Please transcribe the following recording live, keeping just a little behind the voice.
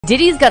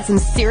Diddy's got some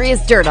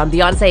serious dirt on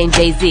Beyonce and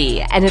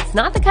Jay-Z, and it's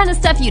not the kind of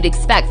stuff you'd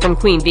expect from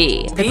Queen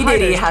B. P.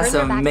 Diddy has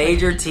some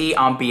major tea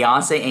on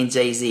Beyonce and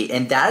Jay-Z,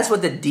 and that is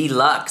what the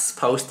Deluxe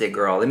posted,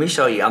 girl. Let me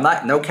show you. I'm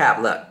not, no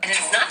cap, look. And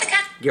it's not the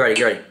kind. Get ready,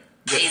 get ready.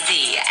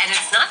 Jay-Z, and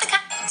it's not the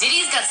kind.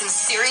 Diddy's got some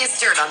serious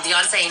dirt on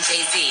Beyonce and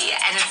Jay-Z,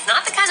 and it's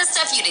not the kind of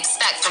stuff you'd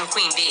expect from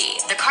Queen B.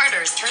 The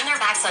Carters turned their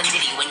backs on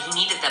Diddy when he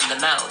needed them the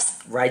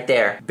most. Right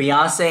there.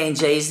 Beyonce and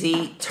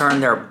Jay-Z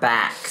turned their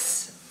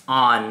backs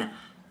on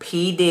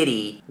P.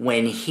 Diddy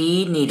when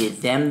he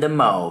needed them the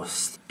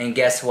most. And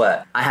guess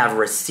what? I have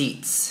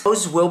receipts.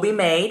 Those will be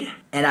made,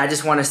 and I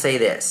just want to say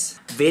this.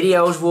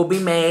 Videos will be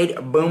made.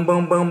 Boom,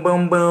 boom, boom,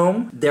 boom,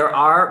 boom. There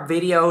are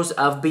videos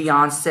of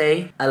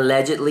Beyonce.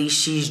 Allegedly,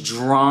 she's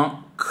drunk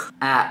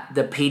at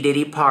the P.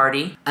 Diddy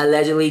party.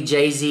 Allegedly,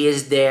 Jay-Z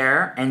is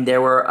there, and there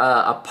were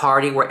a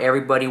party where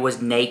everybody was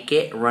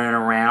naked, running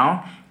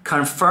around.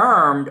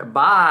 Confirmed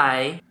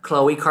by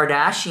Khloe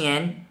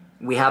Kardashian.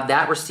 We have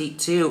that receipt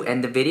too,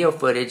 and the video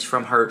footage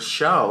from her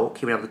show,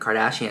 Keeping Up with the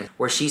Kardashians,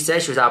 where she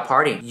said she was out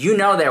partying. You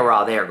know they were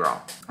all there,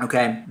 girl.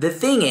 Okay? The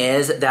thing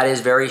is, that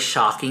is very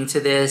shocking to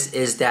this,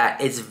 is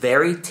that it's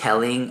very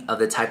telling of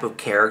the type of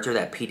character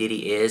that P.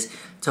 Diddy is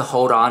to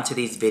hold on to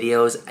these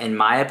videos, in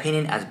my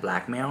opinion, as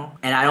blackmail.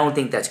 And I don't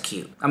think that's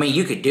cute. I mean,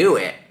 you could do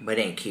it, but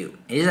it ain't cute.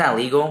 Isn't that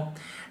legal?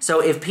 So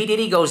if P.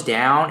 Diddy goes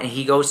down and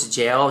he goes to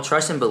jail,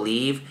 trust and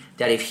believe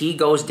that if he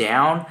goes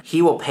down,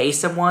 he will pay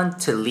someone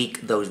to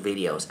leak those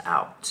videos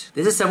out.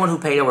 This is someone who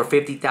paid over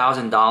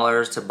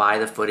 $50,000 to buy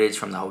the footage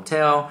from the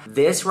hotel.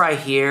 This right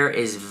here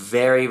is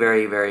very,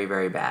 very, very,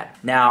 very bad.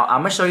 Now, I'm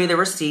gonna show you the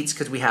receipts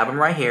because we have them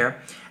right here.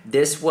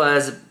 This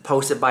was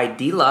posted by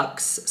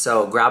Deluxe,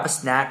 so grab a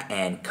snack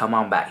and come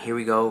on back. Here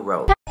we go,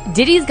 roll.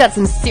 Diddy's got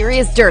some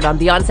serious dirt on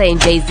Beyonce and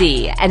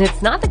Jay-Z, and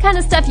it's not the kind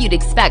of stuff you'd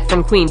expect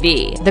from Queen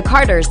B. The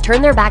Carters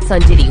turned their backs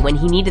on Diddy when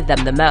he needed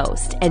them the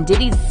most, and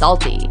Diddy's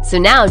salty. So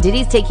now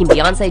Diddy's taking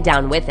Beyonce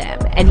down with him,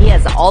 and he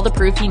has all the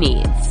proof he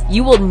needs.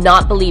 You will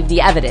not believe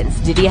the evidence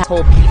Diddy has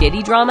whole P.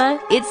 Diddy drama.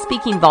 It's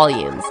speaking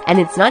volumes, and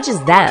it's not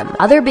just them.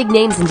 Other big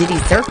names in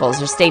Diddy's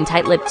circles are staying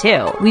tight-lipped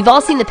too. We've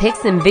all seen the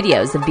pics and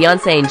videos of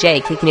Beyonce and Jay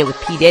kicking it with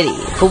P. Diddy,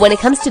 but when it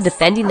comes to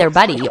defending their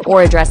buddy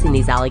or addressing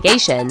these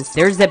allegations,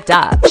 they're zipped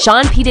up.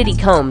 Sean P. Diddy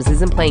Combs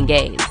isn't playing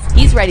games.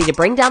 He's ready to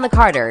bring down the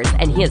Carters,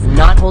 and he is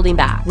not holding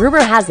back.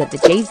 Rumor has it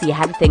that Jay-Z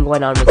had a thing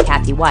going on with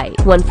Kathy White,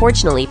 who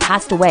unfortunately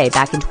passed away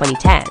back in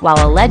 2010,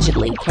 while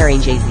allegedly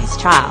carrying Jay-Z's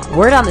child.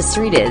 Word on the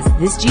street is,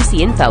 this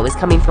juicy info is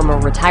coming from a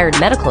retired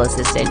medical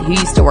assistant who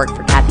used to work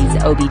for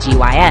Kathy's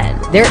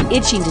OBGYN. They're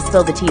itching to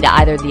spill the tea to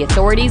either the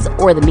authorities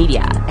or the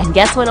media. And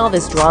guess when all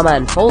this drama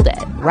unfolded?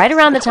 Right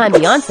around the time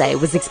Beyonce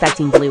was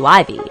expecting Blue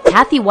Ivy.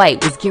 Kathy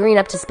White was gearing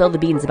up to spill the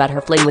beans about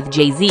her fling with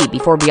Jay-Z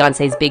before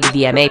Beyonce's big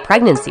VMA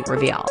pregnancy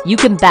reveal. You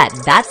can bet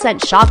that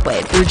sent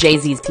shockwave through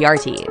Jay-Z's PR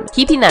team.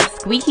 Keeping that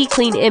squeaky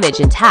clean image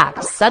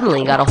intact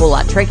suddenly got a whole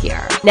lot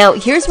trickier. Now,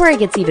 here's where it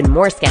gets even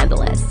more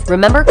scandalous.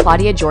 Remember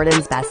Claudia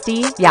Jordan's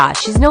bestie? Yeah,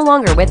 she's no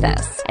longer with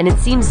us. And it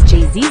seems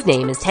Jay-Z's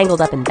name is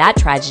tangled up in that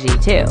tragedy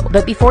too.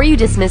 But before you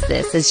dismiss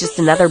this as just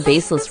another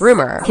baseless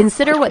rumor,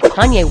 consider what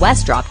Kanye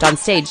West dropped on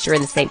stage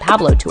during the St.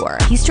 Pablo tour.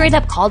 He straight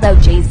up called out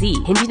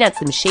Jay-Z, hinting at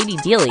some shady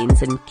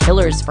dealings and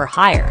killers for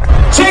hire.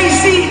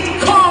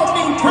 Jay-Z called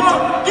me,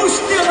 bro. You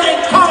still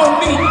ain't called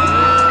me.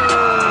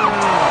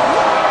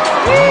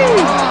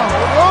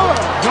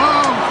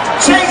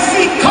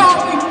 Jay-Z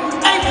called me.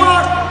 Hey, bro.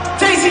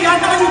 Jay-Z, I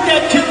know you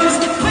got killers.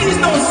 Please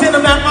don't send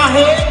them out my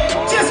head.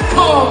 Just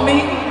call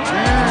me.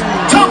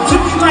 Talk to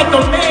me like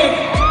a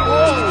man.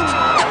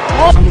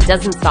 And it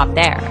doesn't stop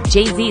there.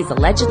 Jay-Z is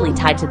allegedly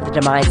tied to the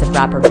demise of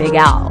rapper Big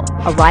Al,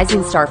 a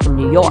rising star from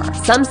New York.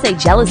 Some say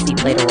jealousy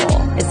played a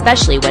role,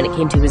 especially when it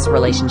came to his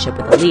relationship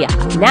with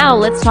Aaliyah. Now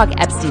let's talk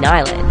Epstein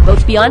Island.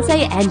 Both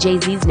Beyonce and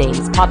Jay-Z's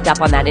names popped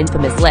up on that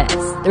infamous list.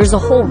 There's a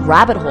whole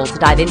rabbit hole to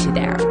dive into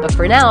there, but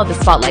for now, the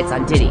spotlight's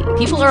on Diddy.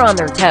 People are on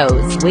their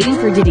toes, waiting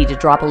for Diddy to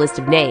drop a list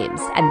of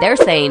names, and they're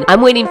saying,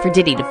 I'm waiting for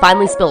Diddy to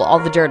finally spill all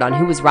the dirt on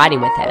who was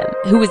riding with him,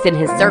 who was in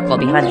his circle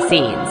behind the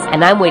scenes,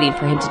 and I'm waiting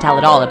for him to tell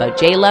it all about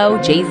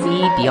J-Lo, Jay-Z,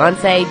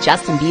 Beyonce,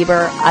 Justin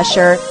Bieber,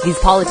 Usher, these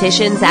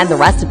politicians, and the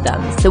rest of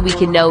them, so we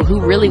can know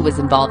who really was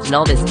involved in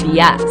all this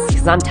BS,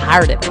 because I'm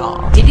tired of it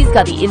all. Diddy's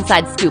got the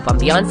inside scoop on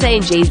Beyonce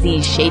and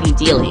Jay-Z's shady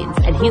dealings,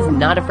 and he's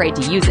not afraid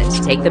to use it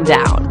to take them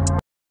down.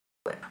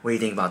 What do you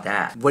think about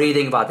that? What do you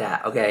think about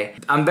that? Okay,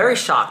 I'm very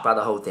shocked by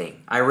the whole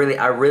thing. I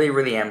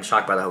really am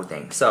shocked by the whole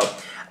thing. So,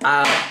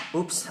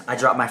 oops, I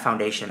dropped my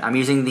foundation. I'm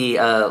using the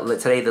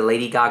today the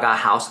Lady Gaga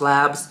House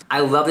Labs. I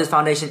love this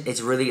foundation.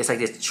 It's like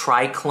this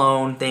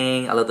triclone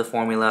thing. I love the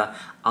formula.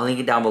 I'll link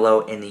it down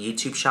below in the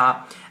YouTube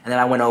shop. And then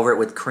I went over it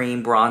with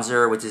cream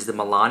bronzer, which is the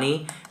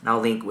Milani, and I'll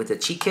link with the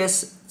Cheek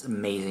Kiss. It's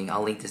amazing.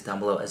 I'll link this down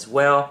below as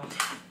well.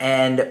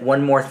 And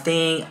one more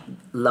thing,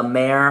 La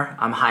Mer.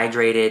 I'm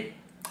hydrated.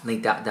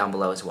 Link that down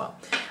below as well.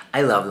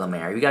 I love La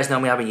Mer. You guys know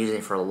me, I've been using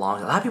it for a long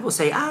time. A lot of people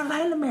say, I don't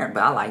like La Mer,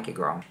 but I like it,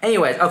 girl.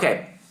 Anyways,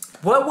 okay.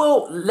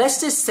 Let's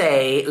just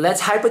say,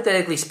 let's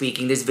hypothetically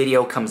speaking, this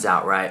video comes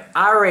out, right?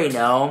 I already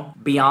know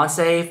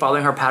Beyonce,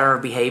 following her pattern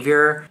of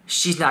behavior,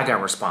 she's not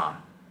gonna respond.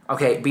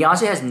 Okay,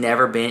 Beyonce has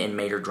never been in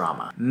major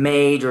drama.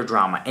 Major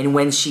drama. And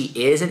when she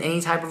is in any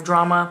type of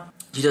drama,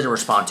 she doesn't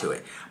respond to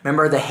it.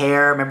 Remember the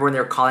hair? Remember when they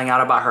were calling out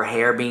about her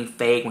hair being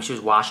fake when she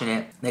was washing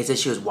it? They said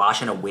she was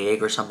washing a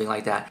wig or something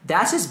like that.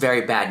 That's just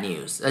very bad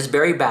news. That's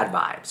very bad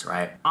vibes,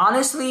 right?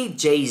 Honestly,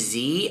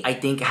 Jay-Z, I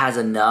think, has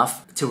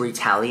enough to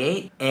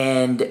retaliate.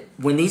 And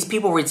when these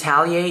people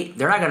retaliate,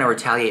 they're not going to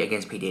retaliate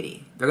against P.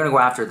 Diddy. They're going to go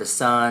after the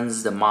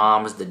sons, the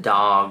moms, the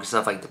dogs,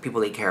 stuff like the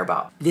people they care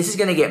about. This is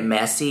going to get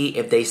messy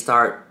if they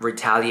start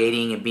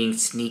retaliating and being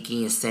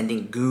sneaky and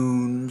sending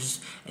goons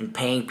and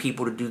paying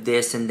people to do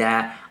this and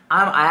that.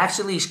 I'm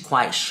actually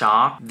quite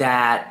shocked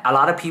that a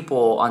lot of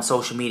people on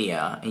social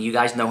media, and you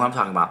guys know who I'm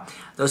talking about,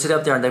 they'll sit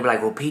up there and they'll be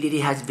like, well, P.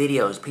 Diddy has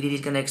videos. P. Diddy's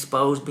going to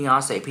expose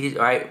Beyonce. P. Diddy,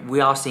 right? We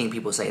all seen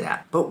people say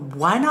that. But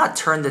why not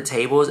turn the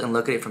tables and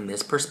look at it from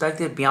this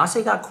perspective?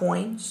 Beyonce got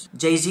coins.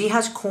 Jay-Z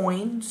has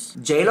coins.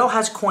 J-Lo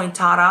has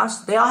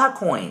cointadas. They all have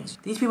coins.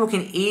 These people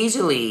can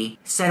easily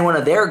send one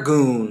of their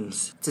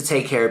goons to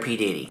take care of P.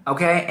 Diddy.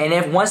 Okay? And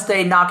if once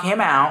they knock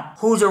him out,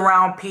 who's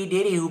around P.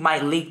 Diddy who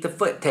might leak the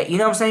foot tape? You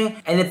know what I'm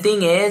saying? And the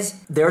thing is,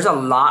 there's a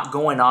lot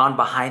going on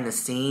behind the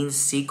scenes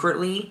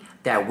secretly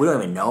that we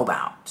don't even know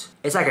about.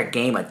 It's like a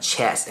game of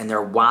chess, and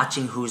they're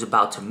watching who's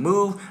about to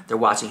move. They're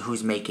watching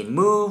who's making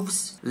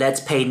moves.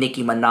 Let's pay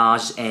Nicki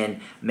Minaj and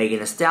Megan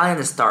Thee Stallion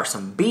to start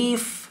some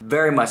beef.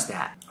 Very much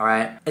that, all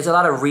right? It's a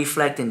lot of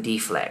reflect and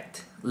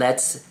deflect.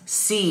 Let's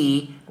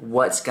see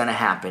what's gonna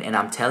happen. And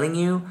I'm telling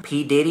you,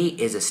 P. Diddy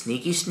is a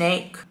sneaky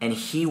snake, and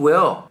he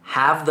will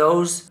have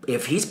those.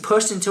 If he's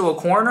pushed into a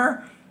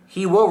corner,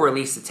 he will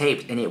release the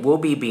tapes, and it will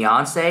be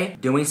Beyonce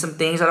doing some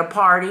things at a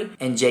party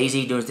and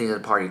Jay-Z doing things at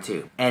a party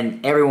too.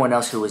 And everyone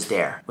else who was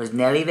there. Was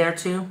Nelly there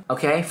too?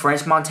 Okay,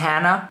 French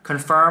Montana,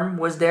 confirmed,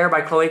 was there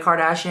by Khloe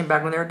Kardashian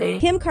back when they were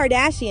dating. Kim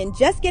Kardashian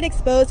just get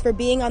exposed for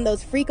being on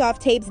those freak-off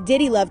tapes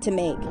Diddy loved to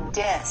make.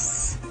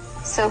 Dis.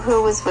 So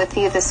who was with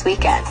you this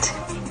weekend?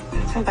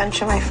 A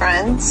bunch of my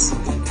friends.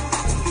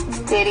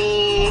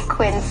 Diddy,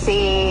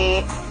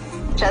 Quincy,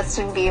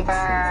 Justin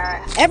Bieber.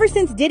 Ever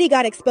since Diddy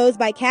got exposed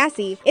by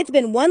Cassie, it's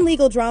been one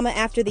legal drama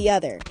after the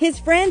other. His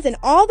friends and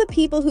all the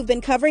people who've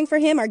been covering for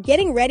him are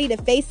getting ready to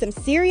face some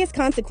serious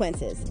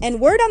consequences. And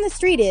word on the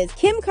street is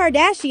Kim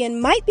Kardashian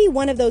might be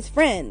one of those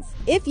friends.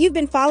 If you've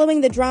been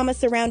following the drama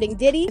surrounding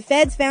Diddy, the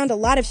feds found a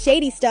lot of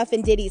shady stuff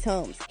in Diddy's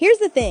homes. Here's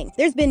the thing,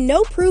 there's been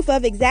no proof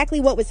of exactly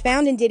what was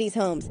found in Diddy's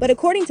homes, but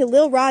according to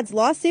Lil Rod's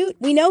lawsuit,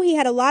 we know he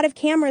had a lot of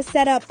cameras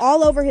set up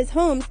all over his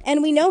homes,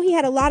 and we know he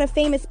had a lot of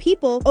famous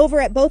people over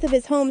at both of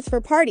his homes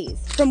for parties.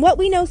 From what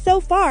we know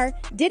so far,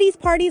 Diddy's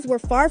parties were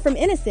far from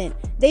innocent.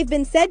 They've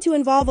been said to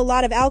involve a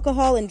lot of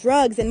alcohol and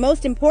drugs, and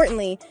most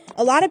importantly,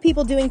 a lot of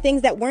people doing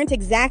things that weren't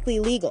exactly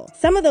legal.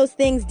 Some of those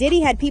things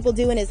Diddy had people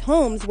do in his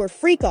homes were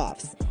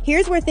freak-offs.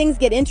 Here's where things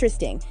get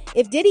interesting.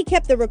 If Diddy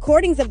kept the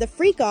recordings of the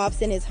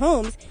freak-offs in his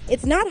homes,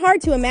 it's not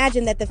hard to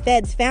imagine that the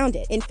feds found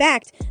it. In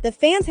fact, the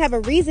fans have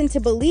a reason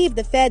to believe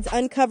the feds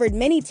uncovered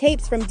many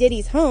tapes from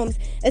Diddy's homes,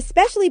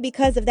 especially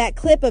because of that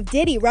clip of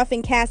Diddy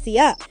roughing Cassie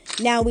up.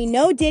 Now, we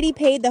know Diddy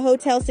paid the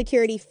hotel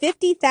security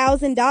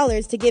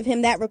 $50,000 to give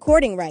him that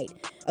recording right.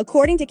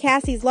 According to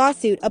Cassie's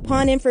lawsuit,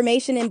 upon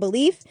information and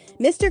belief,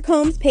 Mr.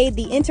 Combs paid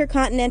the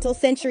Intercontinental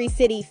Century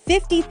City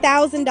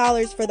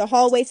 $50,000 for the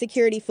hallway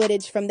security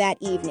footage from that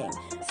evening.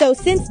 So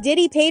since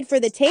Diddy paid for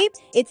the tape,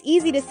 it's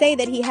easy to say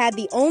that he had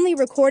the only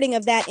recording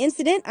of that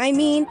incident. I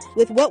mean,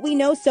 with what we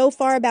know so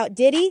far about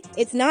Diddy,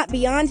 it's not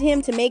beyond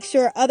him to make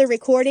sure other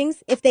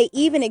recordings, if they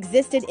even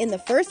existed in the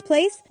first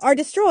place, are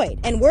destroyed.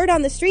 And word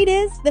on the street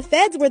is, the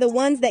feds were the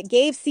ones that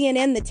gave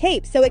CNN the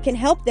tape so it can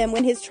help them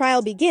when his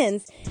trial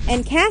begins,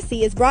 and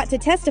Cassie is brought to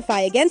testify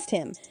against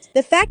him.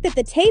 The fact that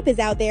the tape is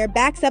out there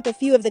backs up a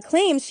few of the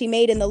claims she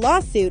made in the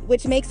lawsuit,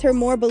 which makes her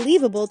more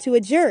believable to a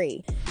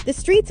jury. The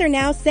streets are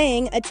now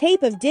saying a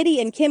tape of Diddy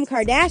and Kim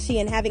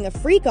Kardashian having a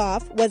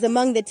freak-off was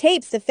among the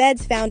tapes the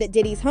feds found at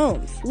Diddy's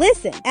homes.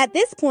 Listen, at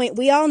this point,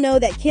 we all know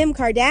that Kim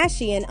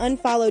Kardashian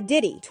unfollowed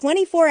Diddy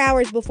 24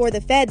 hours before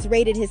the feds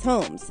raided his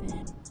homes.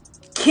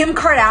 Kim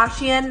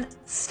Kardashian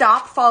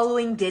stopped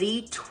following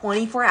Diddy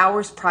 24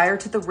 hours prior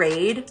to the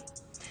raid.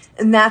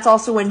 And that's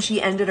also when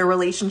she ended a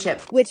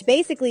relationship. Which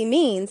basically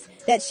means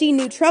that she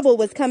knew trouble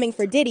was coming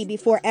for Diddy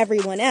before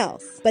everyone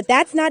else. But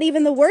that's not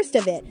even the worst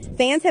of it.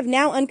 Fans have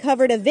now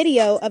uncovered a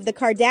video of the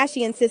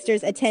Kardashian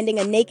sisters attending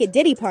a naked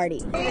Diddy party.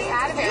 She was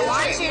out of it.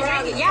 Why did she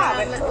drink it?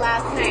 Yeah, but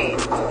last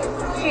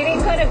night. She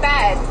didn't go to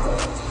bed.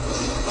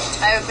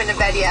 I haven't been to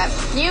bed yet.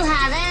 You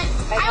haven't?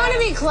 I want to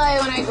be Chloe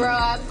when I grow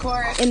up,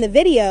 Court. In the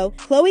video,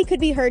 Chloe could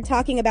be heard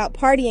talking about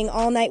partying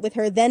all night with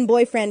her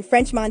then-boyfriend,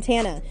 French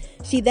Montana.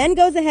 She then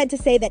goes ahead to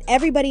say that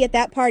everybody at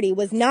that party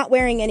was not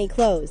wearing any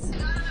clothes.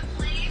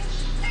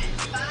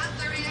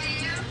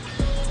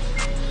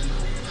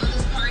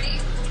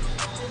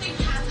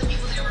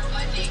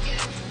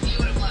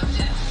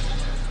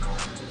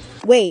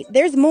 Wait,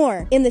 there's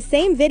more. In the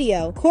same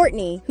video,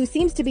 Kourtney, who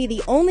seems to be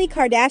the only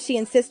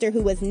Kardashian sister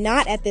who was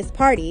not at this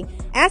party,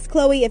 asked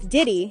Khloe if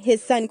Diddy,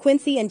 his son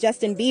Quincy, and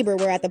Justin Bieber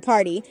were at the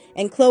party,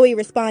 and Khloe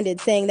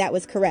responded saying that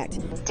was correct.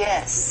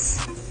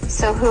 Dis.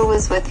 So who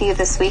was with you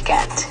this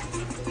weekend?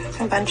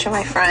 A bunch of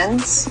my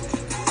friends.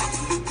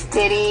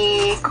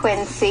 Diddy,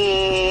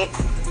 Quincy,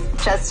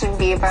 Justin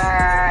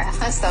Bieber,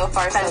 so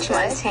far French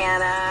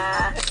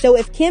Montana. So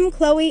if Kim,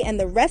 Khloe, and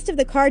the rest of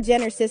the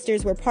Kar-Jenner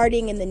sisters were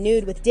partying in the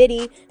nude with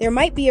Diddy, there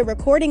might be a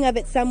recording of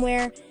it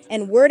somewhere,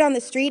 and word on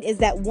the street is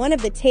that one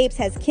of the tapes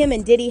has Kim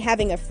and Diddy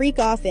having a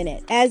freak-off in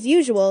it. As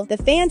usual, the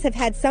fans have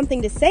had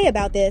something to say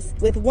about this,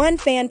 with one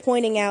fan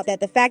pointing out that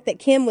the fact that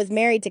Kim was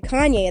married to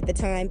Kanye at the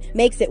time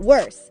makes it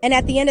worse. And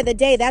at the end of the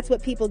day, that's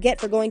what people get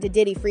for going to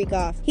Diddy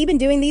freak-off. He's been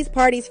doing these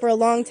parties for a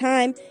long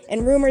time,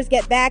 and rumors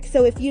get back,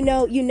 so if you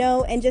know, you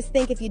know, and just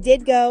think if you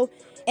did go,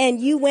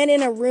 and you went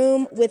in a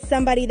room with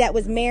somebody that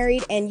was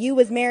married and you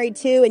was married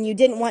too and you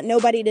didn't want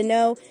nobody to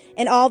know,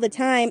 and all the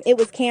time it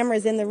was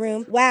cameras in the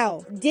room.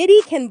 Wow.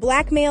 Diddy can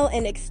blackmail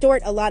and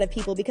extort a lot of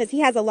people because he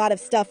has a lot of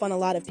stuff on a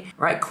lot of people.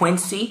 Right,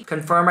 Quincy,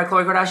 confirmed by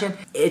Khloe Kardashian.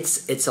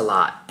 It's a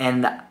lot.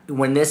 And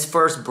when this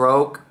first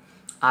broke,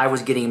 I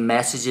was getting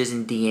messages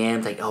and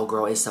DMs like, oh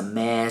girl, it's a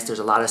mess. There's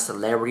a lot of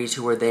celebrities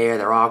who are there.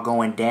 They're all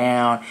going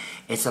down.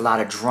 It's a lot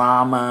of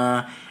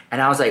drama.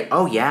 And I was like,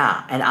 oh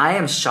yeah. And I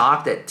am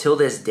shocked that till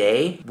this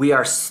day, we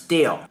are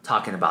still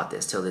talking about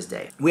this till this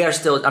day. We are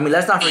still, I mean,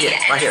 let's not forget,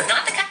 right here.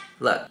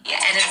 Look. Yeah,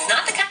 and it's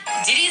not the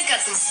kind. Diddy's got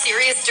some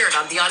serious dirt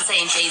on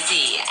Beyonce and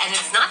Jay-Z, and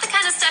it's not the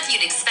kind of stuff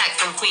you'd expect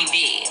from Queen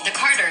B. The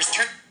Carters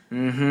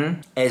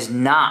is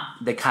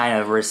not the kind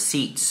of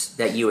receipts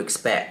that you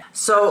expect.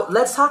 So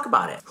let's talk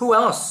about it. Who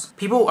else?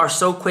 People are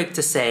so quick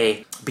to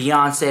say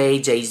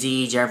Beyonce,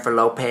 Jay-Z, Jennifer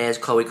Lopez,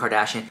 Khloe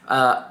Kardashian.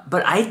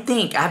 But I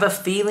have a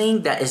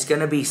feeling that it's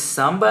gonna be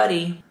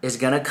somebody is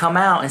gonna come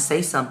out and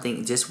say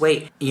something. Just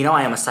wait. You know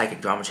I am a psychic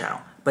drama channel.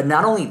 But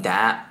not only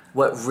that,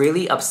 what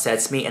really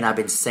upsets me, and I've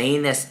been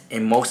saying this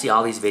in mostly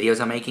all these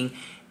videos I'm making,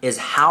 is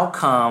how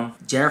come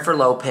Jennifer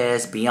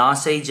Lopez,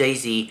 Beyonce,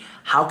 Jay-Z,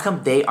 how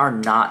come they are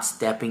not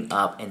stepping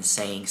up and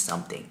saying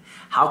something?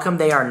 How come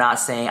they are not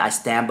saying, I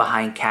stand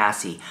behind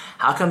Cassie?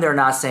 How come they're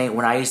not saying,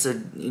 when I used to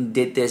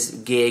did this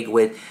gig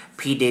with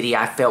P. Diddy,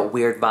 I felt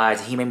weird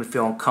vibes, he made me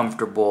feel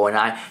uncomfortable, and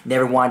I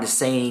never wanted to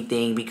say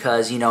anything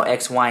because, you know,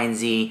 X, Y, and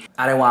Z,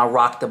 I didn't want to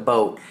rock the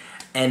boat.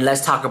 And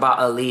let's talk about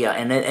Aaliyah,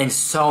 and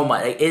so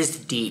much. It is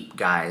deep,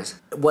 guys.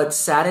 What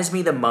saddens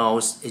me the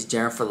most is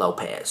Jennifer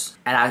Lopez.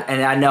 And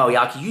I know,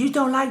 y'all, you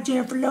don't like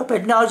Jennifer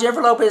Lopez. No,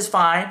 Jennifer Lopez is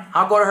fine.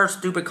 I'll go to her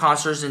stupid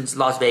concerts in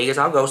Las Vegas.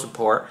 I'll go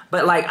support.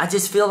 But, like, I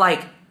just feel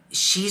like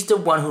she's the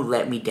one who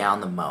let me down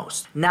the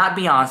most. Not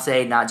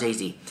Beyonce, not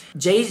Jay-Z.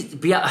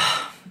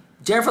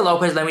 Jennifer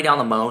Lopez let me down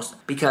the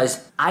most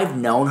because I've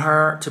known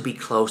her to be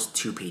close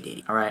to P.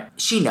 Diddy, all right?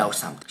 She knows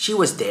something. She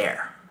was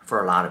there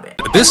for a lot of it.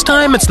 But this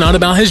time, it's not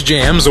about his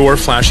jams or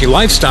flashy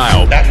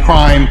lifestyle. That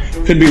crime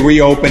could be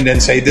reopened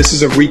and say this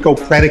is a RICO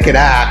predicate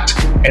act,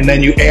 and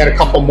then you add a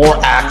couple more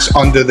acts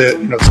under the,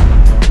 you know,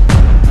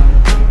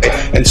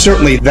 and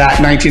certainly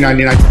that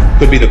 1999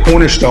 could be the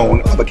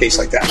cornerstone of a case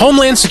like that.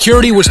 Homeland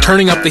Security was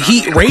turning up the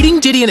heat, raiding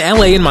Diddy in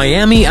LA and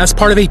Miami as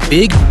part of a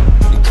big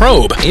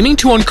probe, aiming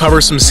to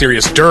uncover some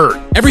serious dirt.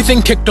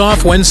 Everything kicked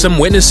off when some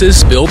witnesses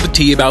spilled the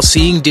tea about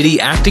seeing Diddy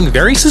acting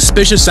very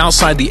suspicious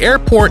outside the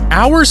airport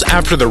hours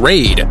after the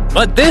raid.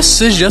 But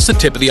this is just the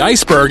tip of the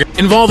iceberg,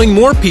 involving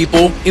more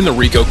people in the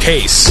RICO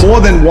case.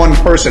 More than one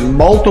person,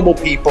 multiple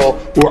people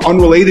who are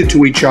unrelated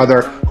to each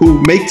other,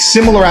 who make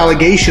similar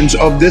allegations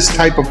of this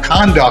type of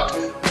conduct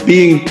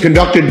being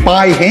conducted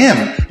by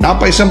him, not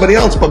by somebody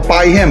else, but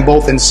by him,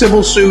 both in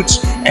civil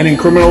suits and in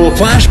criminal.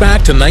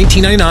 Flashback to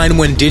 1999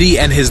 when Diddy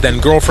and his then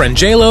girlfriend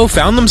J-Lo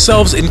found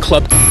themselves in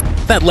club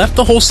that left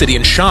the whole city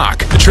in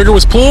shock. The trigger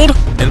was pulled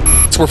and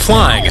were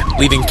flying,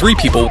 leaving 3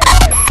 people.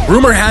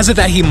 Rumor has it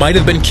that he might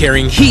have been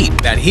carrying heat,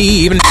 that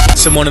he even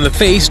someone in the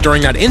face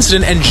during that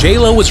incident, and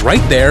J-Lo was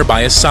right there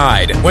by his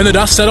side. When the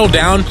dust settled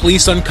down,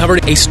 police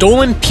uncovered a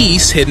stolen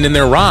piece hidden in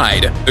their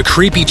ride. The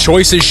creepy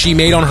choices she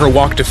made on her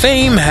walk to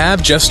fame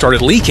have just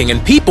started leaking,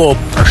 and people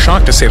are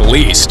shocked to say the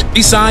least.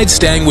 Besides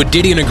staying with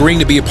Diddy and agreeing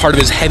to be a part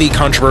of his heavy,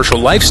 controversial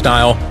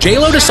lifestyle,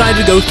 J-Lo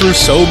decided to go through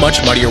so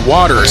much muddier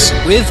waters,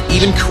 with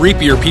even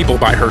creepier people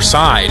by her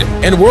side.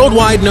 And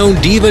worldwide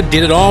known diva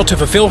did it all to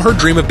fulfill her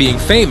dream of being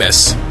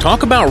famous.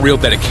 Talk about real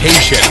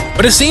dedication.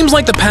 But it seems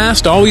like the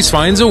past always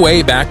finds a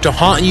way back to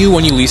haunt you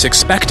when you least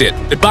expect it.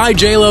 Goodbye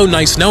J-Lo,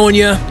 nice knowing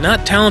ya.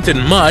 Not talented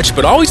much,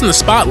 but always in the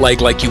spotlight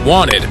like you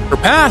wanted. Her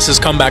past has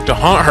come back to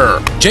haunt her.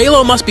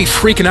 J-Lo must be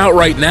freaking out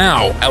right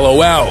now,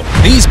 LOL.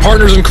 These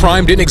partners in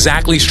crime didn't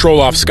exactly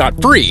stroll off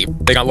scot-free.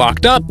 They got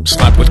locked up,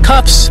 slapped with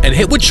cuffs, and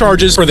hit with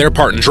charges for their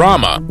part in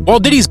drama. While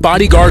Diddy's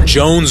bodyguard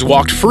Jones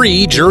walked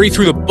free, jury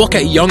threw the book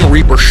at young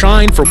Reaper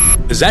Shine for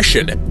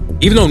possession,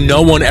 even though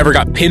no one ever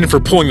got pinned for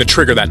pulling the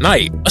trigger that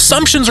night.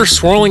 Assumptions are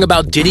swirling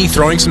about Diddy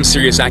throwing some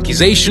serious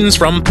accusations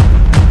from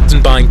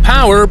and buying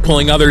power,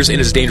 pulling others in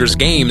his dangerous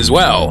game as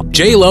well.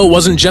 J-Lo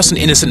wasn't just an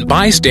innocent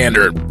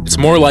bystander. It's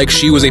more like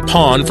she was a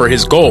pawn for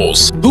his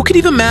goals. Who could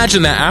even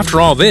imagine that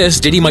after all this,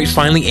 Diddy might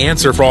finally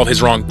answer for all of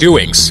his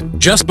wrongdoings?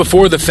 Just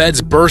before the feds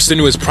burst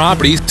into his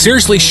property,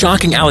 seriously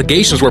shocking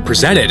allegations were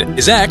presented.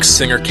 His ex,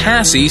 singer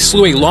Cassie,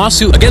 slew a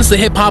lawsuit against the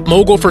hip-hop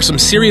mogul for some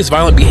serious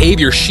violent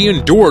behavior she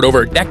endured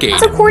over a decade.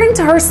 That's according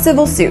to her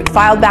civil suit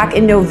filed back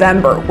in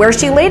November, where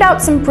she laid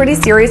out some pretty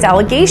serious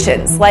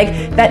allegations, like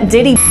that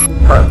Diddy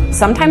her,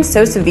 sometimes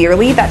so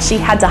severely that she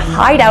had to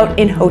hide out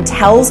in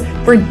hotels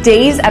for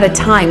days at a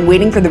time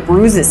waiting for the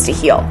bruises to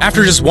heal.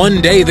 After just one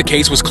day, the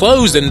case was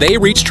closed and they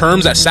reached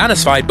terms that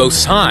satisfied both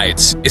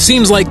sides. It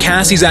seems like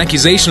Cassie's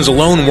accusations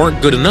alone weren't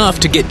good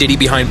enough to get Diddy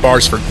behind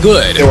bars for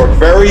good. There were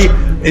very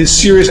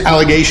serious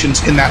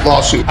allegations in that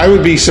lawsuit. I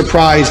would be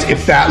surprised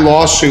if that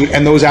lawsuit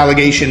and those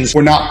allegations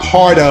were not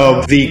part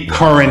of the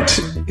current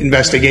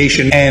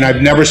investigation, and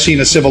I've never seen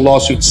a civil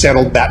lawsuit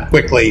settled that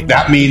quickly.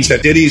 That means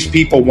that Diddy's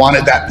people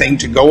wanted that thing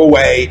to go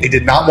away. They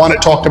did not want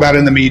it talked about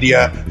in the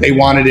media. They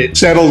wanted it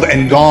settled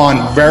and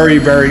gone very,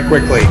 very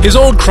quickly. His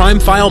old crime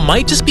file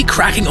might just be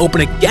cracking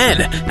open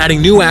again,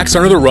 adding new acts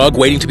under the rug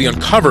waiting to be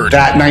uncovered.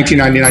 That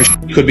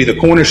 1999 could be the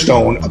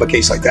cornerstone of a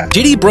case like that.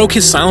 Diddy broke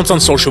his silence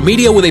on social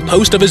media with a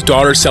post of his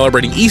daughter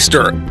celebrating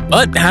Easter,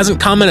 but hasn't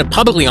commented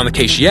publicly on the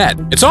case yet.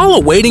 It's all a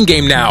waiting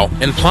game now,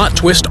 and plot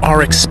twists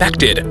are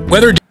expected.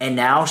 And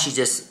now she's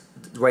just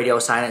radio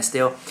silent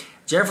still.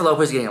 Jennifer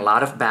Lopez is getting a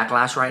lot of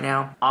backlash right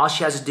now. All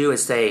she has to do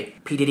is say,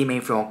 P. Diddy made me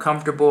feel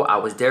uncomfortable. I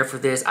was there for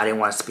this. I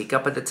didn't want to speak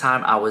up at the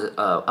time. I was an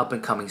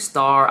up-and-coming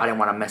star. I didn't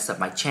want to mess up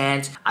my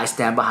chance. I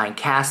stand behind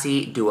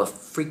Cassie. Do a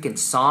freaking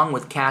song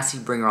with Cassie.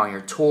 Bring her on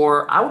your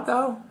tour. I would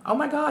go. Oh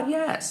my God,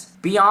 yes.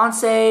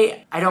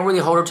 Beyonce, I don't really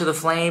hold her to the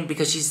flame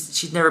because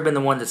she's never been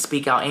the one to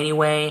speak out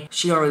anyway.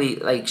 She's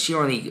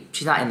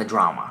not in the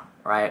drama,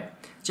 right?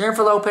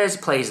 Jennifer Lopez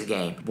plays the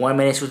game. 1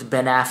 minute she was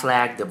Ben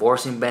Affleck,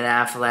 divorcing Ben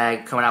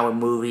Affleck, coming out with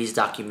movies,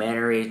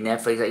 documentaries,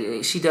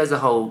 Netflix. She does the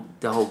whole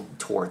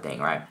tour thing,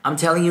 right? I'm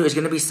telling you, it's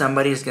gonna be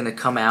somebody that's gonna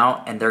come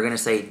out and they're gonna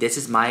say, this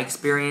is my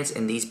experience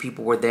and these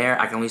people were there.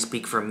 I can only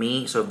speak for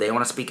me. So if they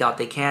wanna speak out,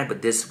 they can,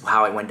 but this is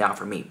how it went down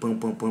for me. Boom,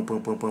 boom, boom,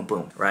 boom, boom, boom,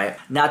 boom, right?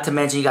 Not to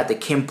mention you got the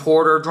Kim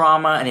Porter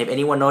drama, and if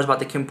anyone knows about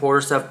the Kim Porter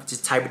stuff,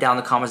 just type it down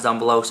in the comments down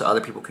below so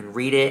other people can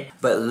read it.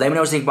 But let me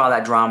know what you think about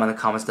that drama in the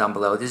comments down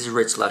below. This is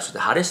Rich Lux with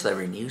the hottest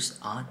celebrity news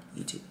on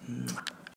YouTube.